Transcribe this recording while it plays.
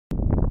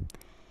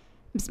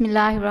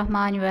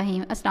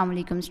Bismillahirrahmanirrahim. Assalamu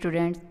alaikum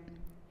students.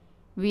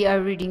 We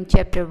are reading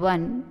chapter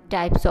 1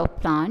 types of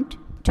plant.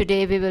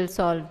 Today we will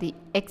solve the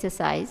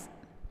exercise.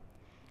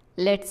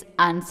 Let's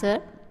answer.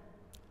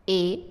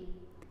 A.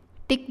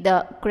 Tick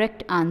the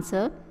correct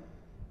answer.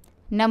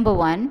 Number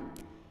 1.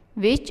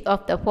 Which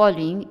of the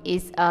following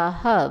is a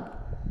herb?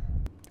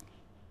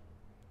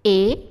 A.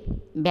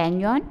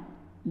 Banyan.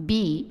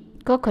 B.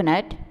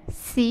 Coconut.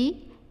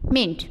 C.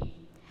 Mint.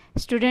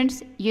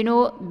 Students, you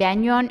know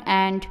banyan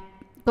and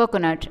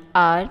coconut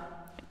are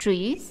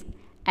trees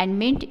and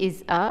mint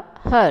is a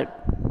herb.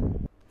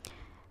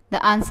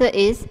 The answer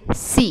is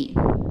C.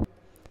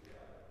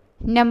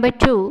 Number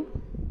 2.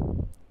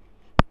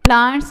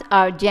 Plants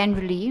are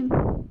generally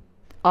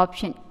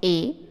option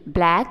A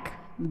black,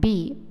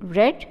 B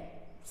red,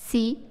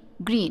 C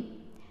green.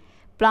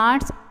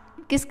 Plants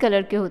किस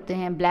colour के होते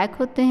हैं? Black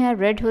होते हैं,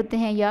 red होते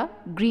हैं या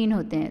green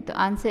होते हैं? तो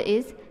answer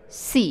is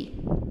C.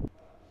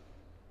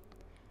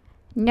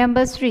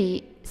 Number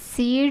 3.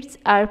 Seeds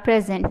are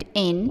present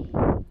in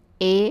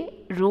A.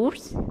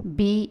 Roots,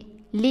 B.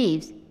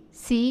 Leaves,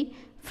 C.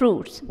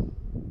 Fruits.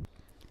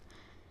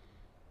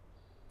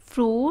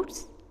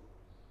 Fruits,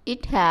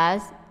 it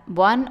has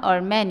one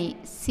or many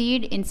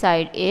seed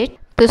inside it.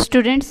 तो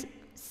students,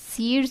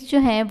 seeds जो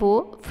हैं वो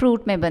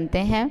fruit में बनते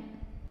हैं.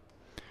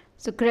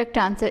 So correct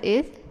answer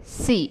is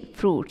C.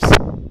 Fruits.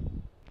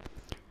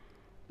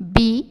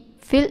 B.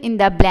 Fill in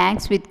the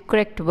blanks with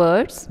correct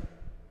words.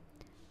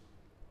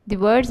 The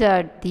words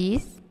are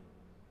these: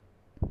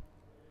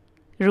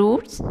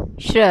 roots,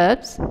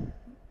 shrubs,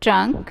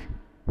 trunk,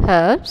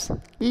 herbs,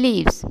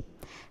 leaves.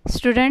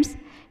 Students,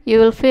 you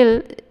will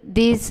fill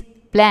these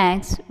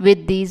blanks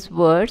with these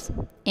words.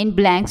 In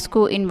blanks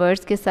को इन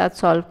words के साथ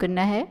solve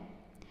करना है.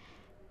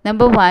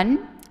 Number 1.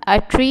 A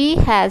tree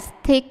has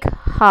thick,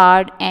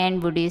 hard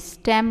and woody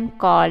stem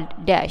called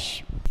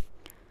dash.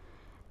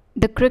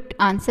 The correct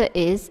answer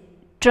is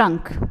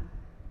trunk.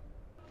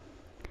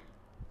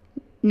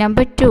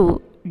 Number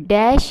 2.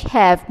 Dash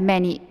have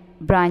many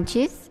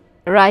branches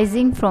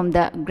rising from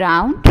the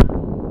ground.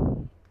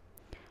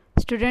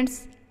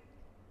 Students,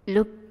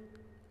 look,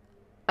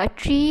 a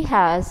tree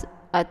has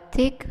a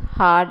thick,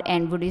 hard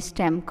and woody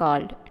stem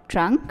called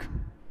trunk.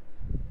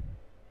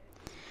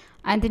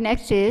 And the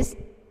next is,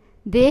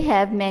 they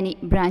have many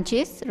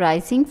branches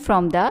rising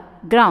from the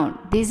ground.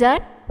 These are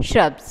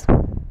shrubs.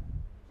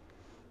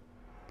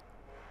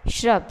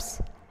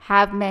 Shrubs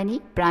have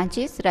many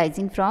branches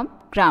rising from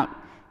ground.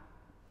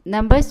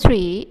 Number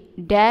 3.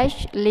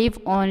 Dash live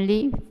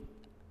only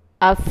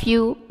a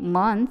few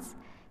months.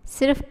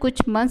 सिर्फ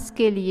कुछ months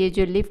के लिए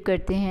जो live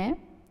करते हैं.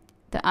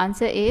 The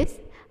answer is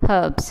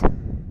herbs.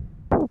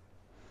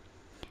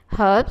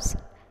 Herbs,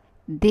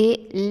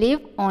 they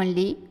live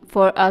only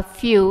for a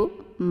few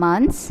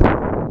months.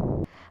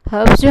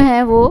 Herbs जो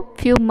हैं वो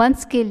few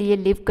months के लिए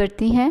live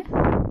करती हैं.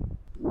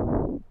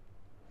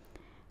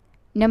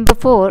 Number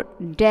 4.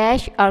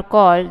 Dash are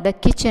called the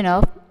kitchen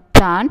of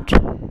plant.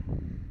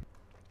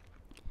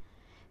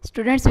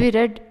 Students, we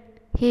read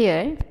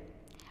here,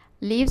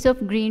 leaves of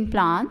green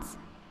plants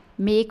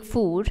make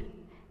food.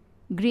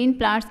 Green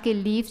plants के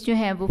leaves जो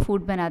हैं वो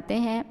food बनाते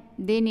हैं.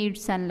 They need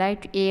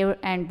sunlight, air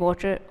and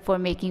water for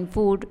making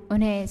food.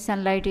 उन्हें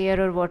sunlight, air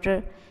और water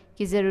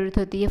की ज़रूरत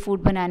होती है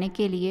food बनाने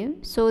के लिए.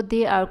 So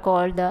they are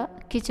called the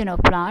kitchen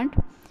of plant.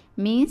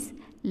 Means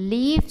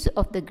leaves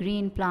of the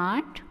green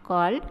plant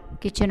called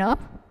kitchen of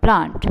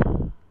plant.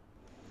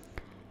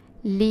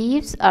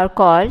 Leaves are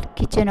called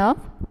kitchen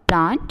of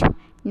plant.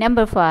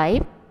 Number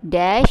 5.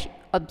 Dash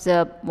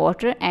absorb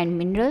water and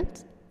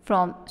minerals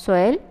from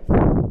soil.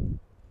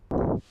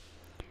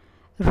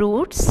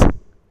 Roots,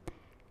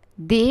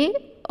 they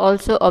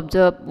also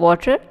absorb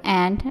water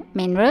and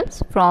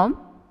minerals from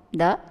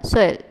the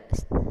soil.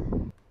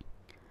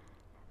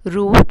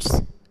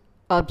 Roots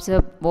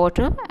absorb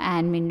water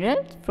and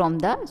minerals from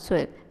the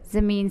soil.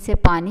 ज़मीन से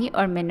पानी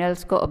और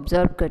minerals को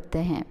observe करते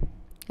हैं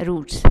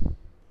roots.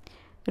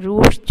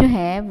 Roots जो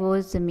हैं वो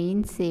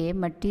ज़मीन से,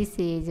 मट्टी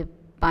से जब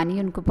पानी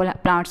उनको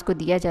प्लांट्स को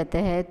दिया जाता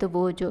है तो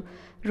वो जो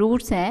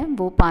रूट्स हैं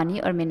वो पानी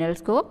और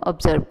मिनरल्स को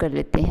ऑब्जर्व कर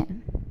लेते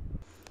हैं.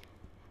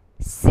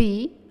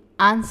 सी.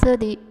 Answer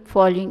the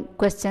following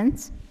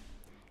questions.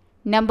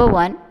 Number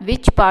 1.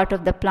 Which part of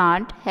the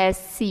plant has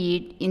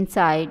seed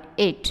inside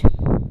it?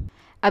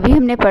 अभी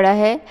हमने पढ़ा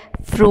है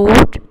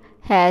fruit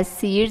has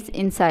seeds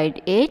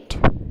inside it.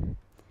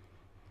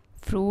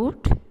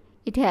 Fruit,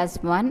 it has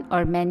one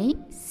और many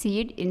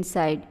seed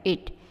inside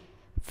it.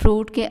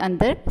 Fruit के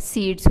अंदर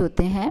सीड्स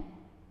होते हैं.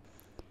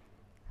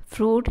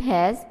 Fruit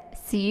has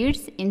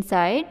seeds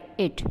inside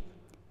it.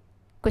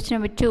 Question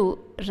number 2.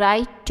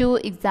 Write 2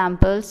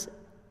 examples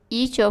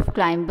each of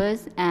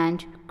climbers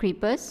and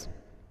creepers.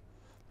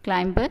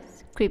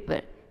 Climbers, creeper.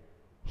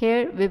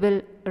 Here we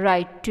will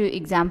write 2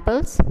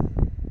 examples.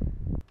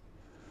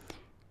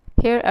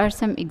 Here are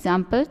some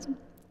examples.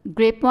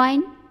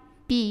 Grapevine,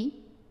 pea,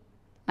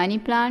 money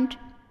plant,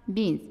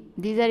 beans.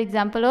 These are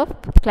example of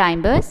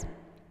climbers.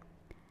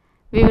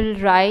 We will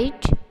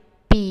write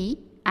pea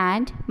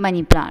and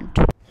money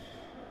plant.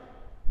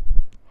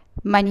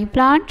 Money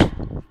plant,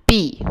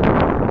 P.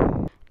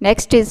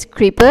 Next is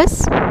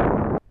creepers.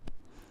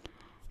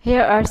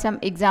 Here are some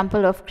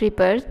example of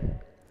creepers: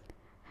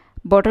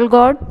 bottle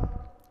gourd,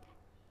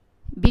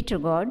 bitter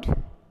gourd,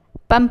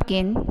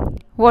 pumpkin,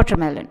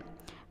 watermelon.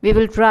 We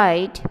will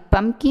write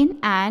pumpkin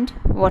and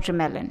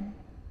watermelon.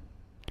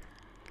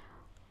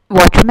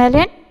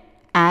 Watermelon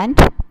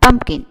and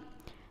pumpkin.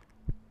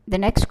 The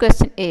next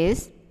question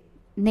is,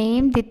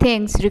 name the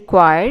things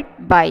required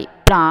by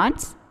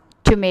plants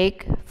to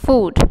make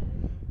food.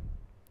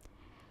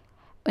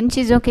 उन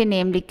चीज़ों के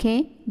name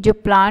लिखें जो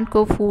plant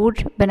को food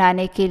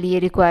बनाने के लिए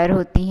require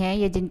होती हैं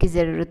या जिनकी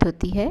ज़रूरत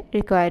होती है.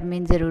 रिक्वायर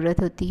मीन ज़रूरत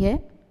होती है.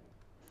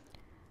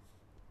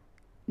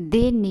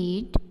 They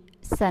need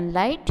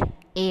sunlight,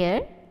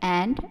 air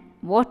and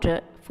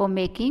water for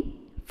making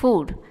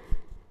food.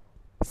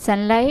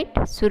 Sunlight,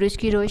 सूरज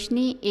की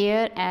रोशनी,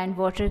 एयर एंड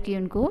वाटर की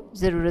उनको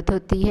ज़रूरत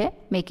होती है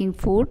मेकिंग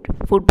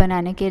फूड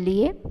बनाने के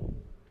लिए.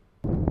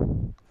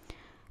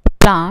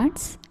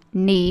 Plants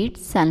need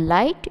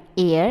sunlight,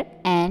 air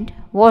and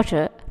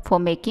water for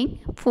making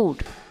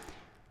food.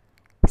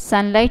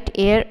 Sunlight,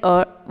 air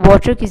और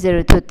वाटर की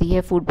ज़रूरत होती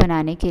है फूड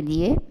बनाने के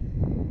लिए.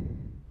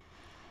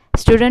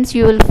 Students,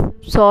 you will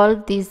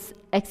solve this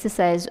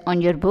exercise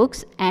on your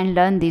books and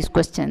learn these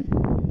questions.